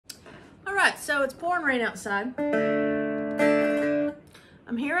right, so it's pouring rain outside.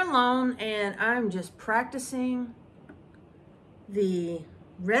 I'm here alone and I'm just practicing the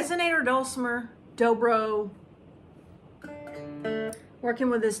Resonator Dulcimer Dobro,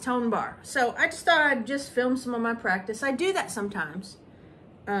 working with this tone bar. So I just thought I'd just film some of my practice. I do that sometimes.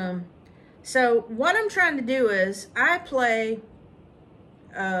 So what I'm trying to do is I play,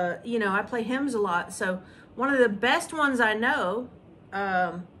 I play hymns a lot. So one of the best ones I know,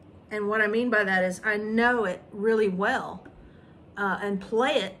 and what I mean by that is I know it really well, and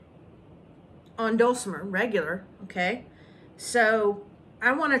play it on dulcimer regular, okay? So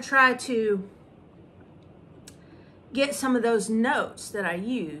I want to try to get some of those notes that I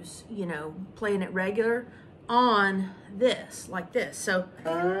use, playing it regular on this, like this. So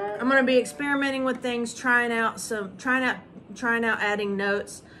I'm going to be experimenting with things, trying out adding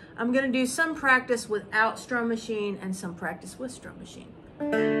notes. I'm going to do some practice without strum machine and some practice with strum machine.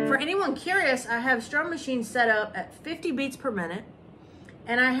 For anyone curious, I have strum machine set up at 50 beats per minute,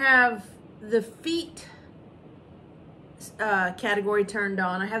 and I have the feet category turned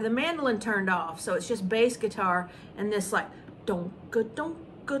on. I have the mandolin turned off, so it's just bass guitar and this like donka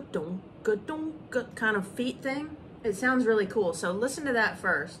kind of feet thing. It sounds really cool, so listen to that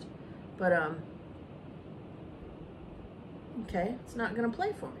first. But okay, it's not gonna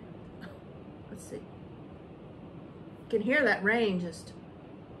play for me. Let's see. You can hear that rain just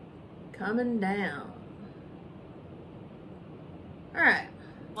coming down. All right.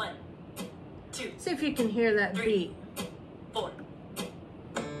 1, 2. See if you can hear that 3, beat. 4.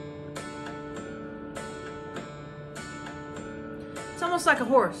 It's almost like a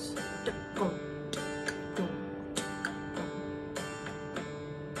horse.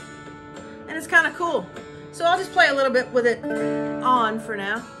 And it's kind of cool. So I'll just play a little bit with it on for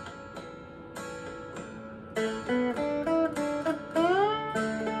now.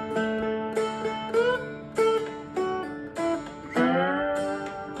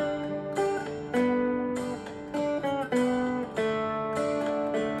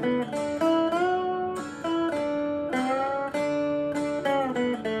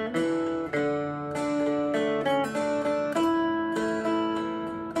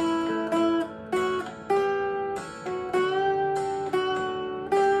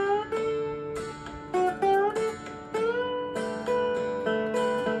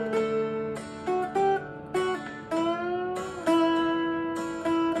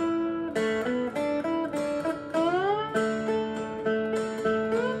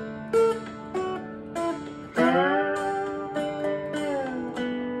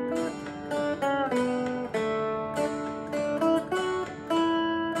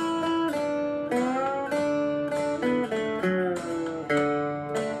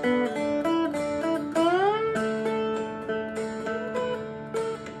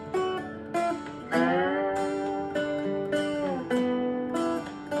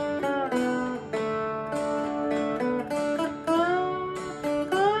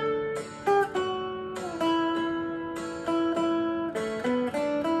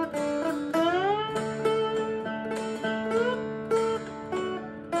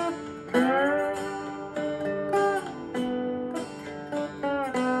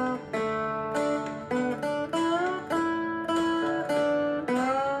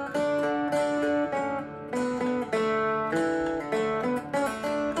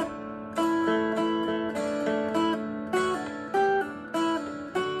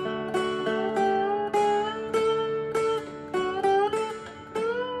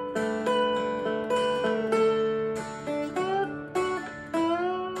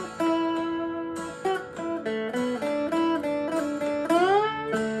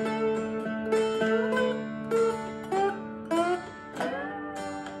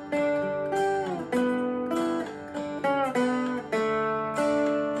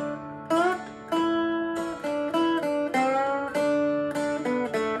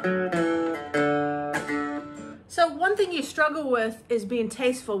 One thing you struggle with is being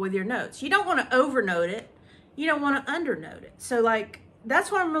tasteful with your notes. You don't want to overnote it. You don't want to undernote it. So like,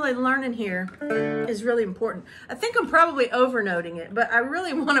 that's what I'm really learning here is really important. I think I'm probably overnoting it, but I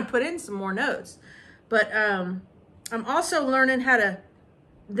really want to put in some more notes. But I'm also learning how to,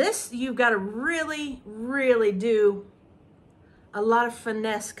 you've got to really, really do a lot of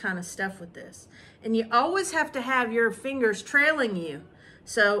finesse kind of stuff with this. And you always have to have your fingers trailing you.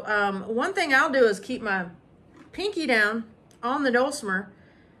 So one thing I'll do is keep my pinky down on the dulcimer,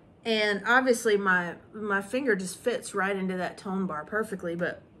 and obviously my finger just fits right into that tone bar perfectly,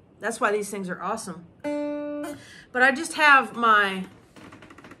 but that's why these things are awesome. But I just have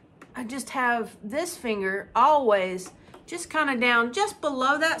this finger always just kind of down just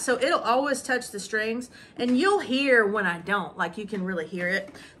below that, so it'll always touch the strings, and you'll hear when I don't, like you can really hear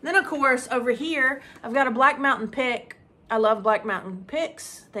it. Then of course over here I've got a Black Mountain pick. I love Black Mountain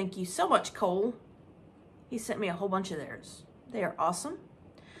picks. Thank you so much, Cole. He sent me a whole bunch of theirs. They are awesome,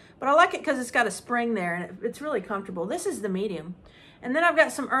 but I like it because it's got a spring there and it's really comfortable. This is the medium. And then I've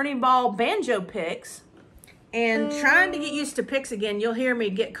got some Ernie Ball banjo picks, and trying to get used to picks again. You'll hear me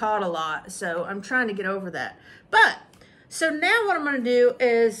get caught a lot, so I'm trying to get over that. But so now what I'm going to do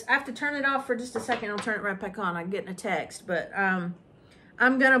is, I have to turn it off for just a second. I'll turn it right back on. I'm getting a text. But I'm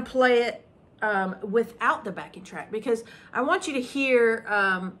going to play it without the backing track, because I want you to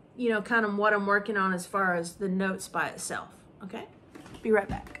hear, you know, kind of what I'm working on as far as the notes by itself. Okay? Be right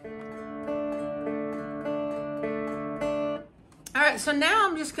back. All right, so now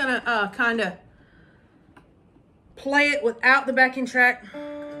I'm just going to kind of play it without the backing track.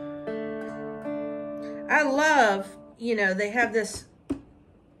 I love, you know, they have this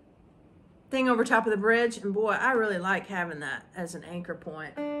thing over top of the bridge, and boy, I really like having that as an anchor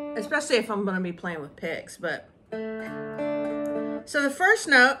point, especially if I'm going to be playing with picks. But so the first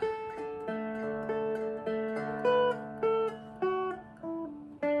note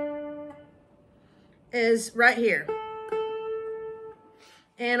is right here,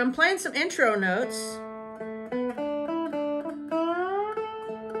 and I'm playing some intro notes.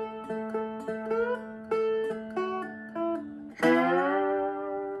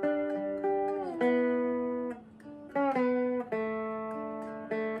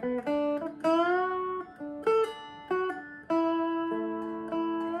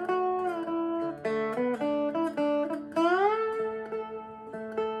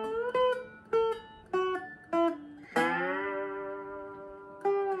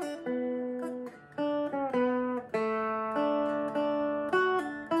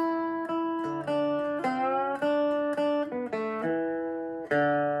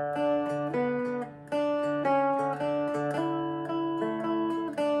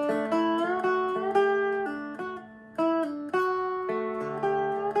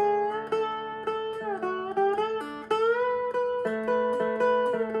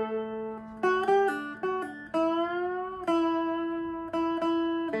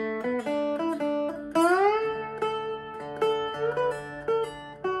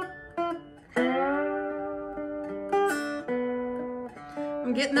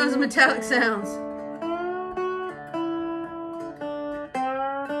 I'm getting those metallic sounds.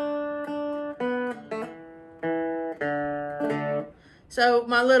 So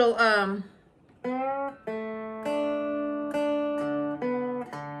my little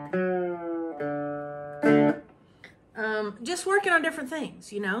just working on different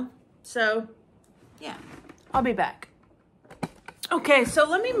things, you know. So yeah, I'll be back. Okay, so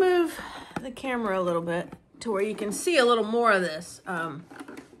let me move the camera a little bit to where you can see a little more of this,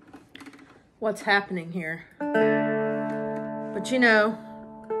 what's happening here. But you know,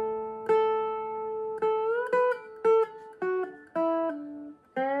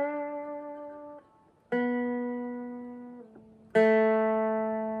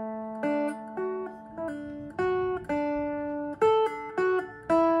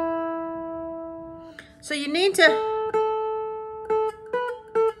 so you need to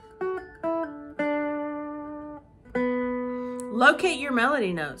locate your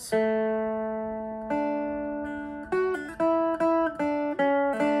melody notes.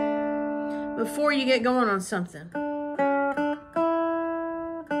 Before you get going on something.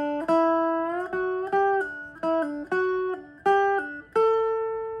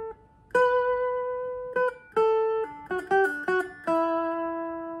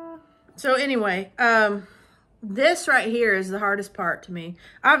 So anyway, this right here is the hardest part to me.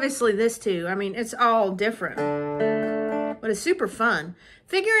 Obviously this too. I mean, it's all different, but it's super fun.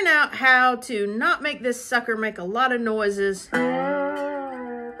 Figuring out how to not make this sucker make a lot of noises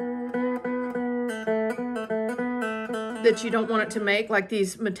that you don't want it to make, like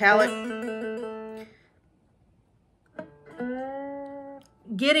these metallic.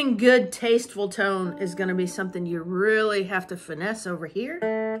 Getting good tasteful tone is going to be something you really have to finesse over here.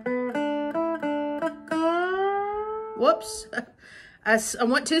 Whoops, I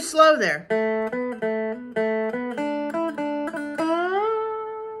went too slow there.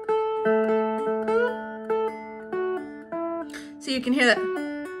 So you can hear that.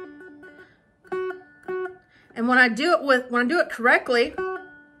 And when I do it correctly,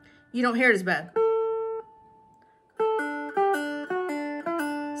 you don't hear it as bad.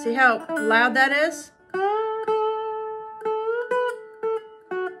 See how loud that is?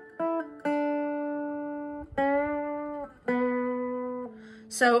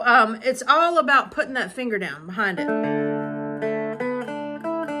 So it's all about putting that finger down behind it.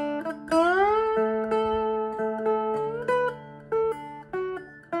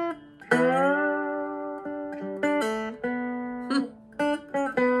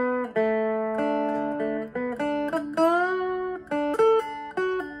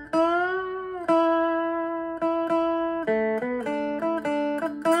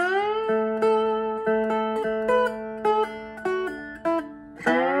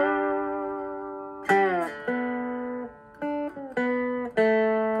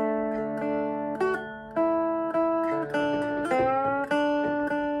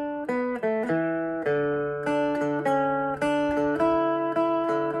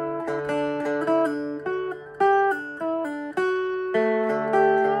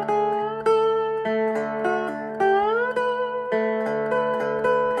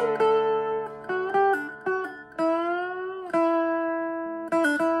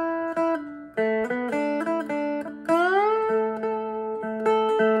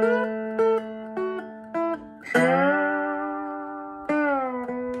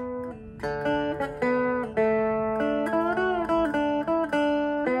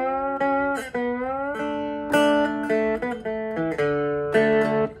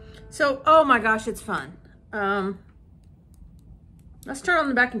 So, oh my gosh, it's fun. Let's turn on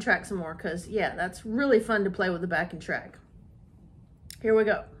the backing track some more because, yeah, that's really fun to play with the backing track. Here we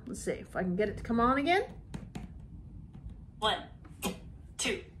go. Let's see if I can get it to come on again. 1,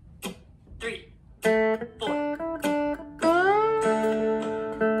 2, 3, 4.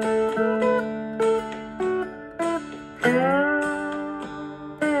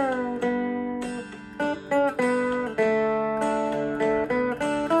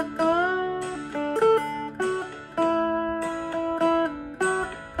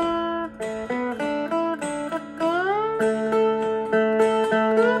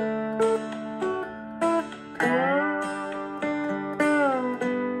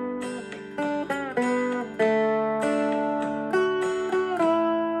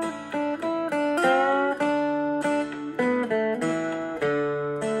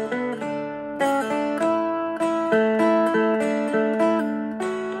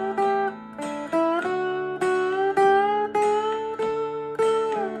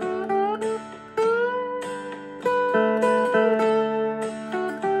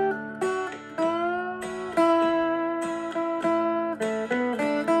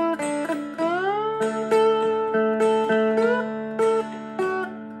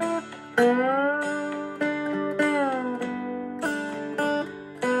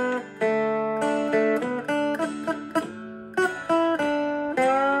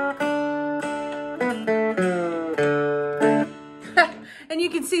 And you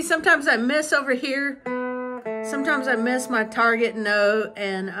can see sometimes I miss over here. Sometimes I miss my target note,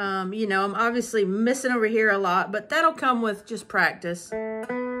 and you know, I'm obviously missing over here a lot, but that'll come with just practice.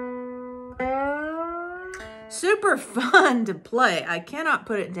 Super fun to play. I cannot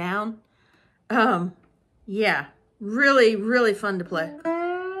put it down. Yeah, really, really fun to play.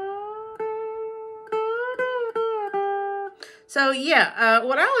 So yeah,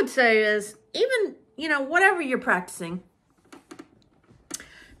 what I would say is even, you know, whatever you're practicing,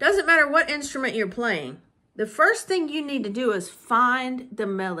 doesn't matter what instrument you're playing. The first thing you need to do is find the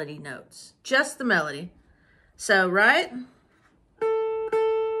melody notes, just the melody. So, right?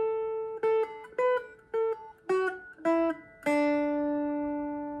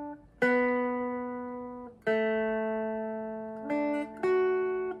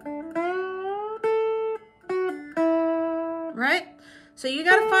 Right? So you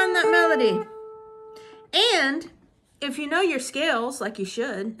got to find that melody. And if you know your scales, like you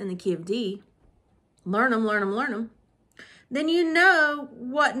should, in the key of D, learn them, then you know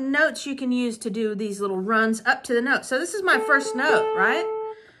what notes you can use to do these little runs up to the note. So this is my first note, right?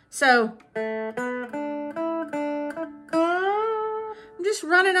 So I'm just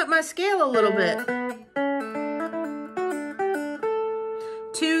running up my scale a little bit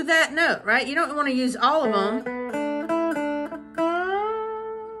to that note, right? You don't want to use all of them.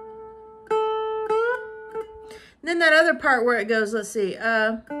 Then that other part where it goes, let's see.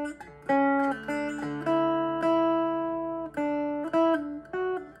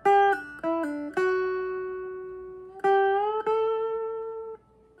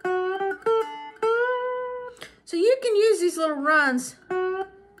 So you can use these little runs.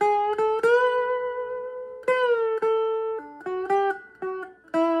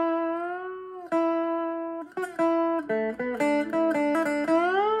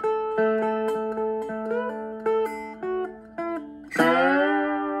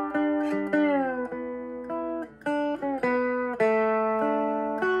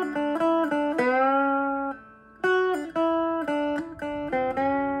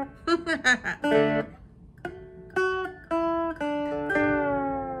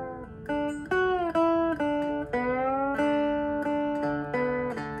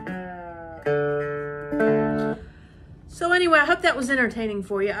 So anyway, I hope that was entertaining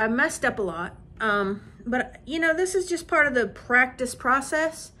for you. I messed up a lot, but you know, this is just part of the practice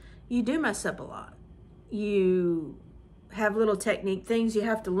process. You do mess up a lot. You have little technique things you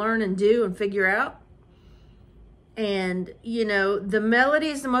have to learn and do and figure out. And, you know, the melody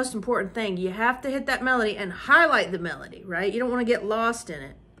is the most important thing. You have to hit that melody and highlight the melody, right? You don't want to get lost in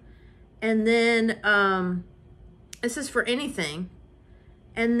it. And then, this is for anything.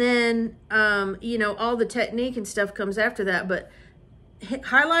 And then, you know, all the technique and stuff comes after that. But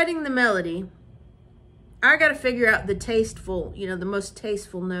highlighting the melody, I got to figure out the tasteful, you know, the most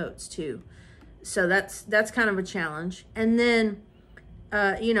tasteful notes too. So that's kind of a challenge. And then,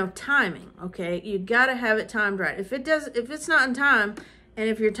 you know, timing, okay? You got to have it timed right. If it's not in time, and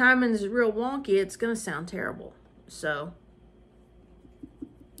if your timing is real wonky, it's going to sound terrible. So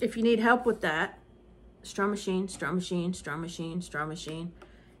if you need help with that, strum machine, strum machine, strum machine, strum machine,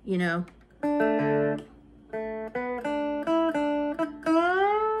 you know.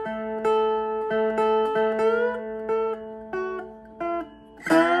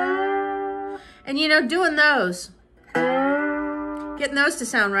 know, doing those, getting those to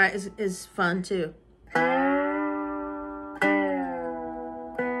sound right is fun too.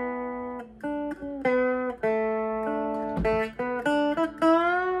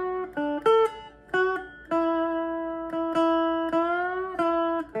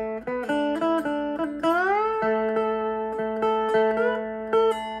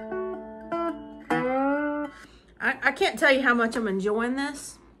 I can't tell you how much I'm enjoying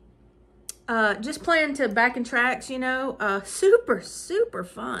this. Just playing to backing tracks, you know, super, super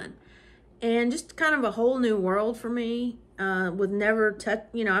fun. And just kind of a whole new world for me. With never touch,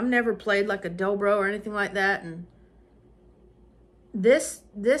 you know, I've never played like a dobro or anything like that. And this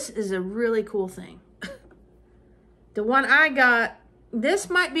is a really cool thing. The one I got, this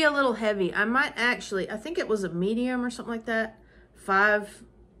might be a little heavy. I might actually, I think it was a medium or something like that. I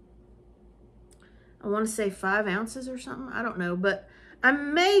want to say 5 ounces or something. I don't know, but I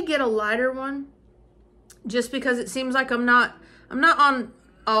may get a lighter one just because it seems like I'm not on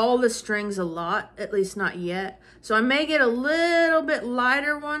all the strings a lot, at least not yet. So I may get a little bit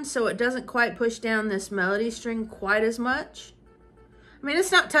lighter one so it doesn't quite push down this melody string quite as much. I mean,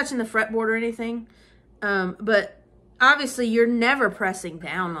 it's not touching the fretboard or anything, but obviously you're never pressing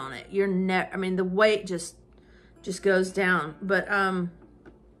down on it. You're never, I mean, the weight just goes down, but I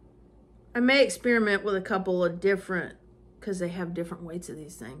may experiment with a couple of different, because they have different weights of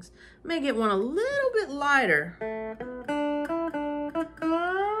these things. I may get one a little bit lighter.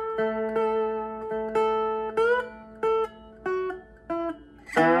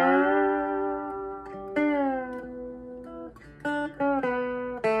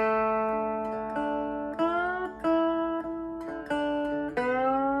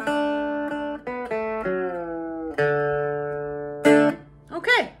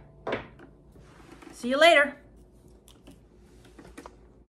 Okay. See you later.